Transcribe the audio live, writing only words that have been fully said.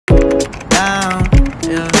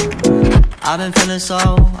I've been feeling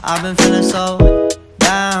so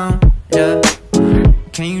down, yeah.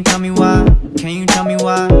 Can you tell me why? Can you tell me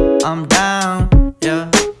why I'm down,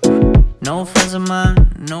 yeah. No friends of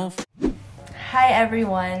mine, no. Hi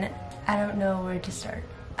everyone. I don't know where to start.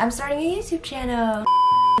 I'm starting a YouTube channel.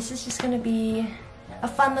 This is just gonna be a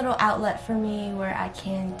fun little outlet for me where I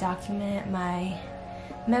can document my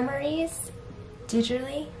memories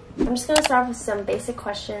digitally. I'm just gonna start off with some basic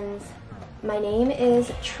questions. My name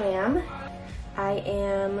is Tram. I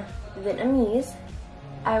am Vietnamese.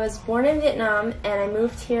 I was born in Vietnam and I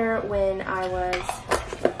moved here when I was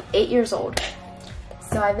 8 years old.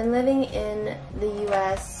 So I've been living in the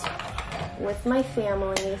US with my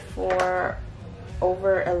family for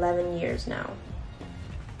over 11 years now.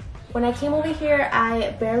 When I came over here,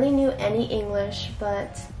 I barely knew any English,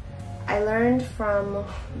 but I learned from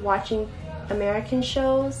watching American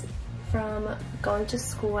shows, from going to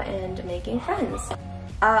school and making friends.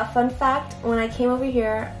 Fun fact, when I came over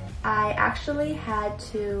here, I actually had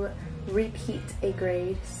to repeat a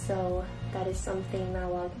grade, so that is something that a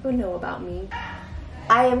lot of people know about me.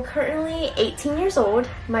 I am currently 18 years old.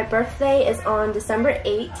 My birthday is on December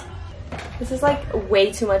 8th. This is like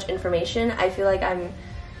way too much information. I feel like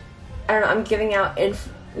I'm giving out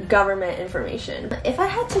government information. If I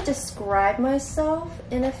had to describe myself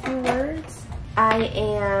in a few words, I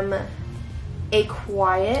am a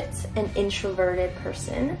quiet and introverted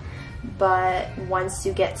person, but once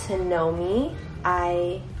you get to know me,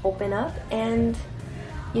 I open up and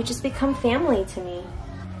you just become family to me.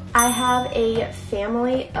 I have a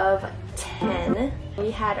family of 10. We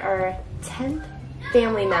had our 10th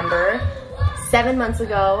family member 7 months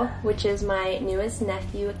ago, which is my newest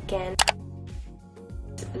nephew again.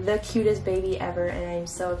 The cutest baby ever, and I'm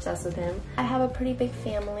so obsessed with him. I have a pretty big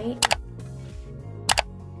family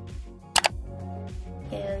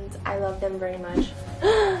and I love them very much.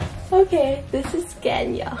 Okay, this is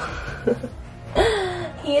Kenya.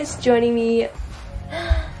 He is joining me.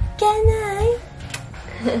 Can I?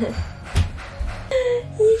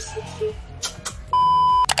 You're so cute.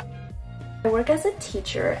 I work as a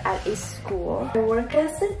teacher at a school.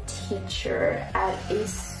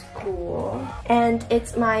 And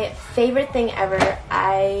it's my favorite thing ever.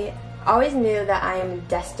 I always knew that I am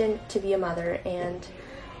destined to be a mother, and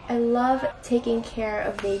I love taking care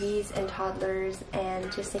of babies and toddlers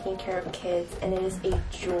and just taking care of kids, and it is a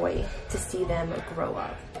joy to see them grow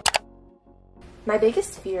up. My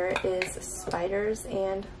biggest fear is spiders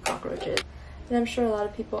and cockroaches, and I'm sure a lot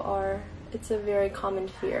of people are. It's a very common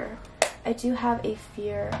fear. I do have a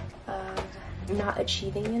fear of not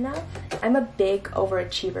achieving enough. I'm a big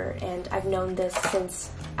overachiever, and I've known this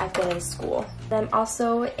since I've been in school. I'm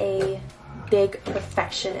also a big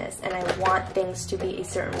perfectionist, and I want things to be a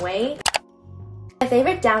certain way. My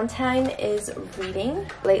favorite downtime is reading.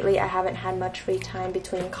 Lately, I haven't had much free time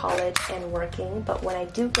between college and working, but when I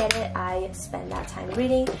do get it, I spend that time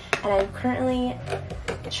reading, and I'm currently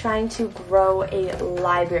trying to grow a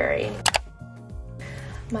library.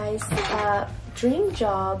 My dream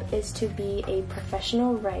job is to be a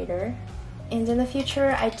professional writer, and in the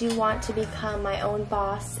future, I do want to become my own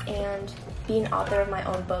boss and be an author of my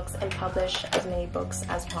own books and publish as many books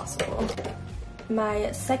as possible.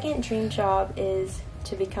 My second dream job is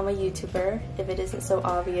to become a YouTuber, if it isn't so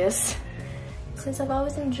obvious. Since I've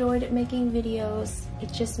always enjoyed making videos,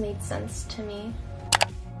 it just made sense to me.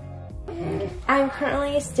 I'm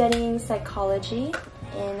currently studying psychology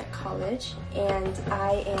in college, and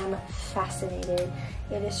I am fascinated.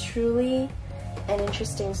 It is truly an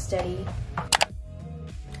interesting study.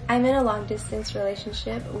 I'm in a long-distance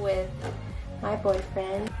relationship with my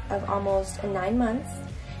boyfriend of almost 9 months.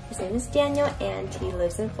 His name is Daniel, and he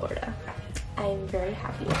lives in Florida. I'm very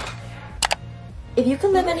happy. If you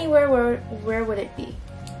could live anywhere, where would it be?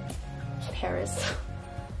 Paris.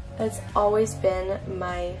 That's always been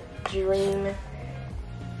my dream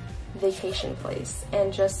vacation place,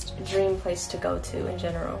 and just dream place to go to in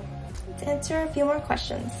general. To answer a few more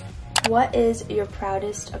questions. What is your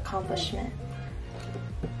proudest accomplishment?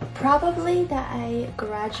 Probably that I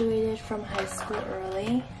graduated from high school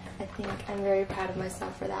early. I think I'm very proud of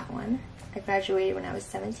myself for that one. I graduated when I was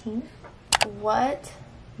 17. What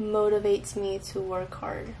motivates me to work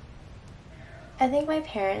hard? I think my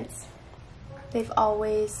parents. They've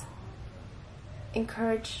always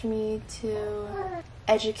encouraged me to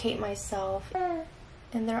educate myself,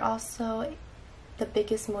 and they're also the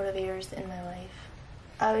biggest motivators in my life.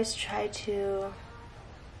 I always try to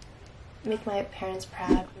make my parents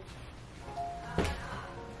proud.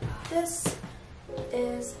 This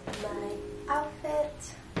is my outfit.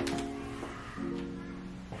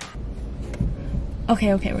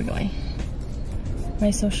 Okay, we're going. My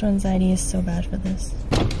social anxiety is so bad for this.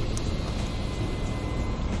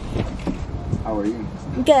 How are you?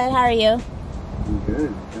 Good, how are you? I'm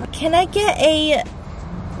good. Can I get a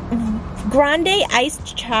grande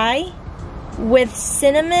iced chai with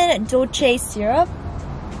cinnamon dolce syrup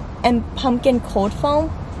and pumpkin cold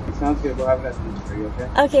foam? Sounds good. We'll have that for you, okay?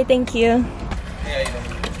 Okay, thank you. Hey, how you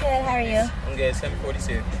doing? Good, how are you? I'm good.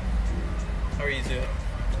 7:42. How are you too?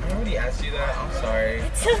 I already asked you that. I'm sorry.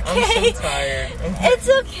 It's okay. I'm so tired. It's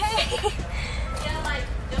okay.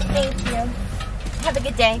 Thank you. Have a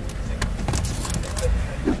good day.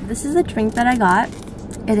 This is a drink that I got.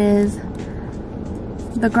 It is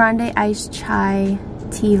the grande iced chai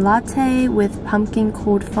tea latte with pumpkin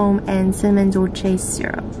cold foam and cinnamon dolce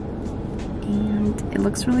syrup. And it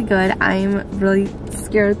looks really good. I'm really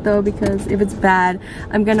scared though because if it's bad,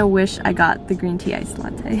 I'm gonna wish I got the green tea iced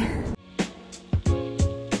latte.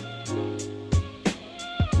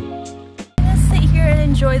 I'm gonna sit here and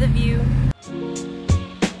enjoy the view.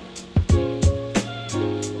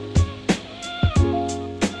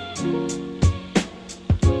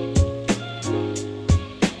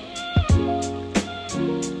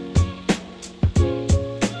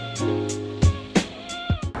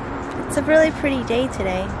 It's a really pretty day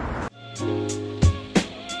today.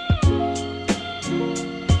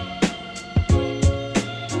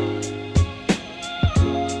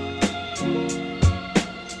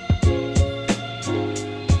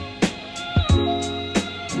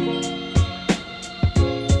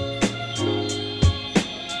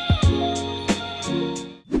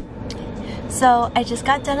 So I just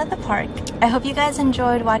got done at the park. I hope you guys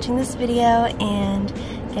enjoyed watching this video and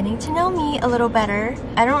getting to know me a little better.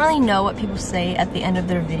 I don't really know what people say at the end of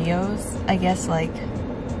their videos. I guess like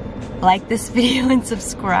this video and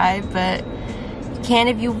subscribe, but you can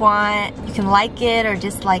if you want. You can like it or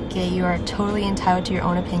dislike it. You are totally entitled to your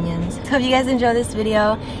own opinions. Hope you guys enjoy this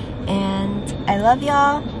video and I love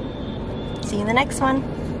y'all. See you in the next one.